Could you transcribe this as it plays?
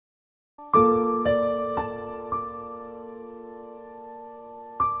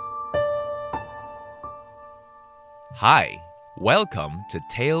Hi, welcome to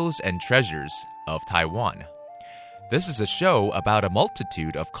Tales and Treasures of Taiwan. This is a show about a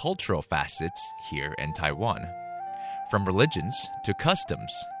multitude of cultural facets here in Taiwan. From religions to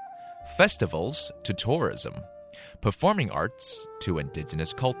customs, festivals to tourism, performing arts to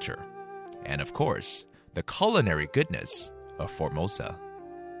indigenous culture, and of course, the culinary goodness of Formosa.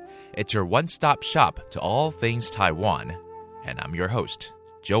 It's your one-stop shop to all things Taiwan, and I'm your host,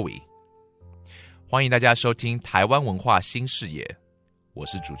 Joey. 欢迎大家收听台湾文化新视野，我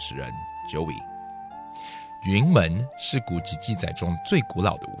是主持人 Joey。云门是古籍记载中最古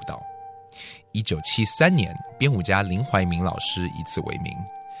老的舞蹈。1973年，编舞家林怀民老师以此为名，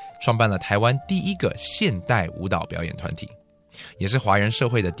创办了台湾第一个现代舞蹈表演团体，也是华人社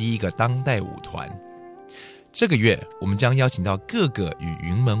会的第一个当代舞团。这个月，我们将邀请到各个与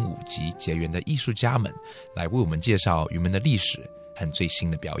云门舞集结缘的艺术家们，来为我们介绍云门的历史和最新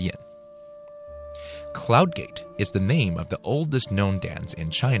的表演。Cloudgate is the name of the oldest known dance in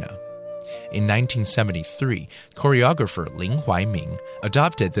China. In 1973, choreographer Lin Huaiming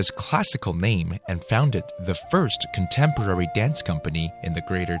adopted this classical name and founded the first contemporary dance company in the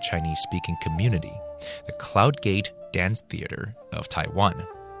greater Chinese-speaking community, the Cloudgate Dance Theater of Taiwan.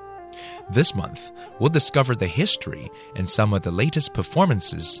 This month, we'll discover the history and some of the latest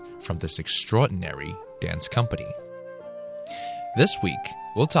performances from this extraordinary dance company. This week,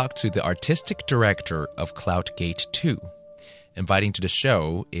 we'll talk to the artistic director of Cloudgate 2. Inviting to the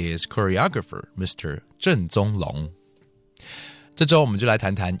show is choreographer Mr. Cheng 这周我们就来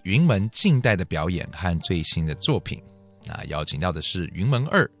谈谈云门近代的表演和最新的作品。邀请到的是云门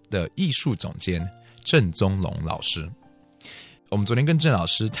2的艺术总监郑宗龙老师。我们昨天跟郑老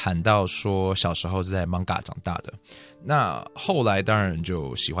师谈到说，小时候是在 manga 长大的，那后来当然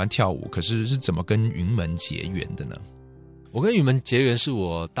就喜欢跳舞，可是怎么跟云门结缘的呢？我跟云门结缘是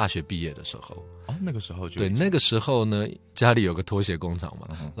我大学毕业的时候。那个时候就对，那个时候呢，家里有个拖鞋工厂嘛，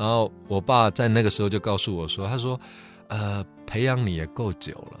然后我爸在那个时候就告诉我说，他说，培养你也够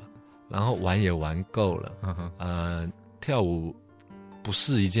久了，然后玩也玩够了，跳舞不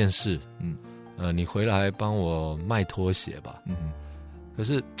是一件事，你回来帮我卖拖鞋吧，可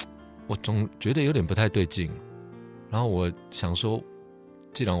是我总觉得有点不太对劲，然后我想说，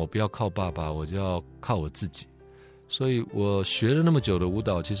既然我不要靠爸爸，我就要靠我自己，所以我学了那么久的舞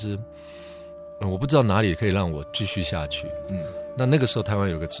蹈，其实。我不知道哪里可以让我继续下去。那个时候台湾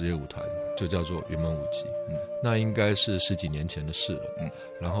有个职业舞团，就叫做云门舞集。那应该是10几年前的事了。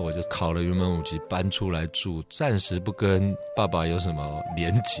然后我就考了云门舞集，搬出来住，暂时不跟爸爸有什么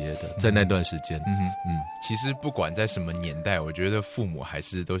连结的，在那段时间。其实不管在什么年代，我觉得父母还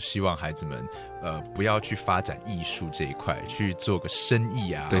是都希望孩子们不要去发展艺术这一块，去做个生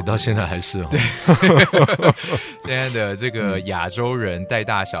意啊。对，到现在还是。对，现在的这个亚洲人带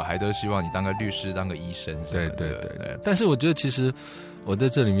大小孩都希望你当个律师，当个医生。对。但是我觉得其实我在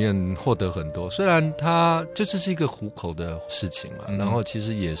这里面获得很多，虽然它就是一个糊口的事情嘛，然后其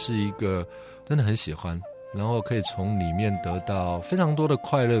实也是一个真的很喜欢，然后可以从里面得到非常多的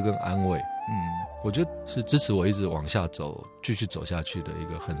快乐跟安慰。我觉得是支持我一直往下走，继续走下去的一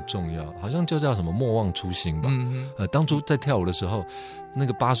个很重要，好像就叫什么莫忘初心吧。当初在跳舞的时候，那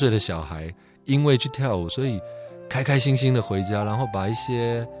个8岁的小孩因为去跳舞，所以开开心心的回家，然后把一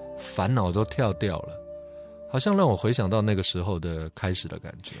些烦恼都跳掉了。好像让我回想到那个时候的开始的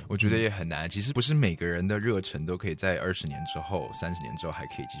感觉。我觉得也很难，其实不是每个人的热忱都可以在20年之后、30年之后还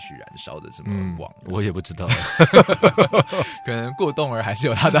可以继续燃烧的这么旺。我也不知道，可能过动儿还是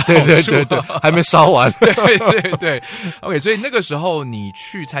有它的好处。对，还没烧完。对。OK， 所以那个时候你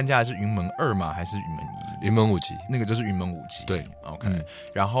去参加的是云门2吗？还是云门1？云门舞集，那个就是云门舞集。对 ，OK。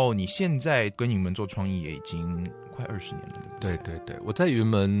然后你现在跟云门做创意也已经快20年了，对不对？对，我在云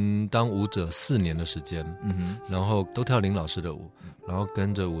门当舞者4年的时间，然后都跳林老师的舞，然后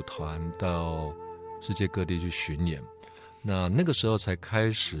跟着舞团到世界各地去巡演。那个时候才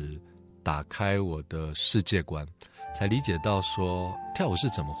开始打开我的世界观，才理解到说跳舞是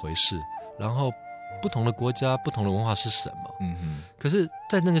怎么回事，然后不同的国家、不同的文化是什么。可是，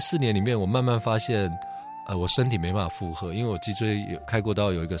在那个4年里面，我慢慢发现。我身体没办法负荷，因为我脊椎有开过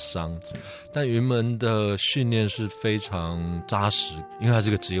刀，有一个伤。但云门的训练是非常扎实，因为它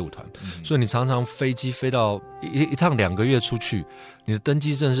是个职业舞团，所以你常常飞机飞到一趟2个月出去，你的登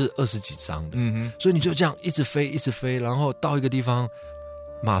机证是20几张的，所以你就这样一直飞，然后到一个地方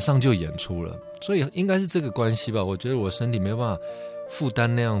马上就演出了。所以应该是这个关系吧，我觉得我身体没办法负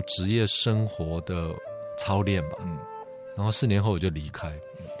担那样职业生活的操练吧。然后4年后我就离开，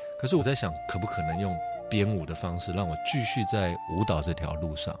可是我在想，可不可能用编舞的方式让我继续在舞蹈这条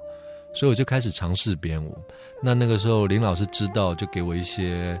路上，所以我就开始尝试编舞。那个时候林老师知道，就给我一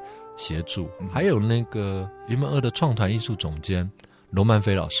些协助，还有那个云门2的创团艺术总监罗曼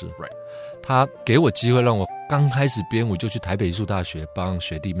飞老师， Right. 他给我机会让我刚开始编舞就去台北艺术大学帮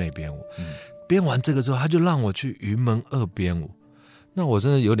学弟妹编舞，编完这个之后他就让我去云门2编舞，那我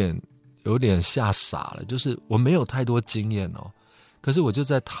真的有点吓傻了，就是我没有太多经验哦，可是我就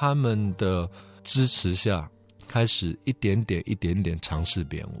在他们的支持下开始一点点尝试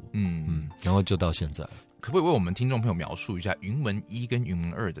编舞，然后就到现在。可不可以为我们听众朋友描述一下云门1跟云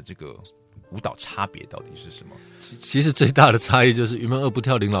门2的这个舞蹈差别到底是什么？其实最大的差异就是云门2不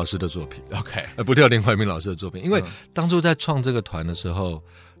跳林老师的作品 OK， 不跳林怀民老师的作品，因为当初在创这个团的时候，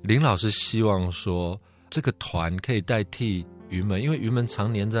林老师希望说这个团可以代替云门，因为云门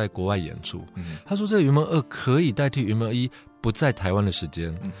常年在国外演出，他说这个云门2可以代替云门1不在台湾的时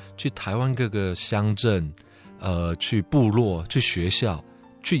间，去台湾各个乡镇去部落去学校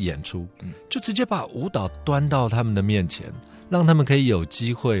去演出，就直接把舞蹈端到他们的面前，让他们可以有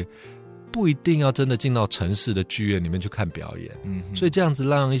机会不一定要真的进到城市的剧院里面去看表演，所以这样子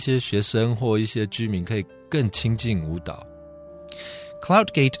让一些学生或一些居民可以更亲近舞蹈。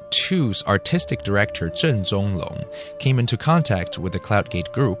Cloudgate 2's artistic director Cheng came into contact with the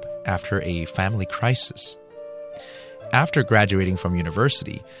Cloudgate group after a family crisis. After graduating from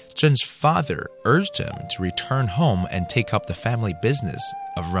university, Cheng's father urged him to return home and take up the family business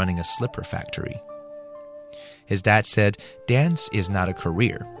of running a slipper factory. His dad said dance is not a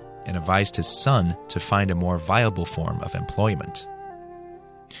career and advised his son to find a more viable form of employment.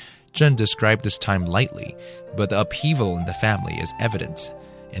 Cheng described this time lightly, but the upheaval in the family is evident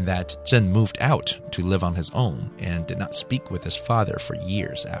in that Cheng moved out to live on his own and did not speak with his father for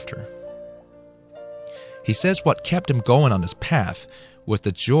years after. He says what kept him going on his path was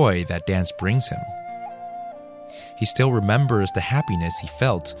the joy that dance brings him. He still remembers the happiness he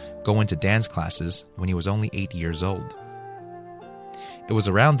felt going to dance classes when he was only 8 years old. It was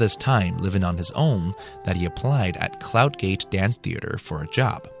around this time, living on his own, that he applied at Cloudgate Dance Theater for a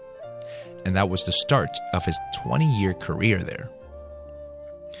job. And that was the start of his 20-year career there.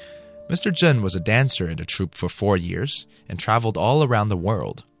 Mr. Cheng was a dancer in the troupe for 4 years and traveled all around the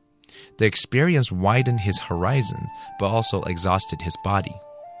world. The experience widened his horizon, but also exhausted his body.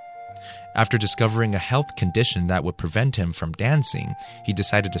 After discovering a health condition that would prevent him from dancing, he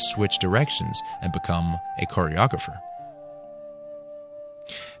decided to switch directions and become a choreographer.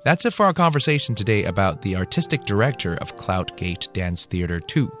 That's it for our conversation today about the artistic director of Cloudgate Dance Theater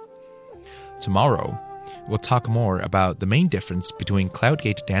 2. Tomorrow, we'll talk more about the main difference between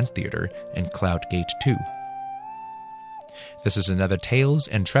Cloudgate Dance Theater and Cloudgate 2. This is another Tales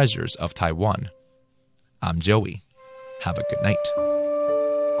and Treasures of Taiwan. I'm Joey. Have a good night.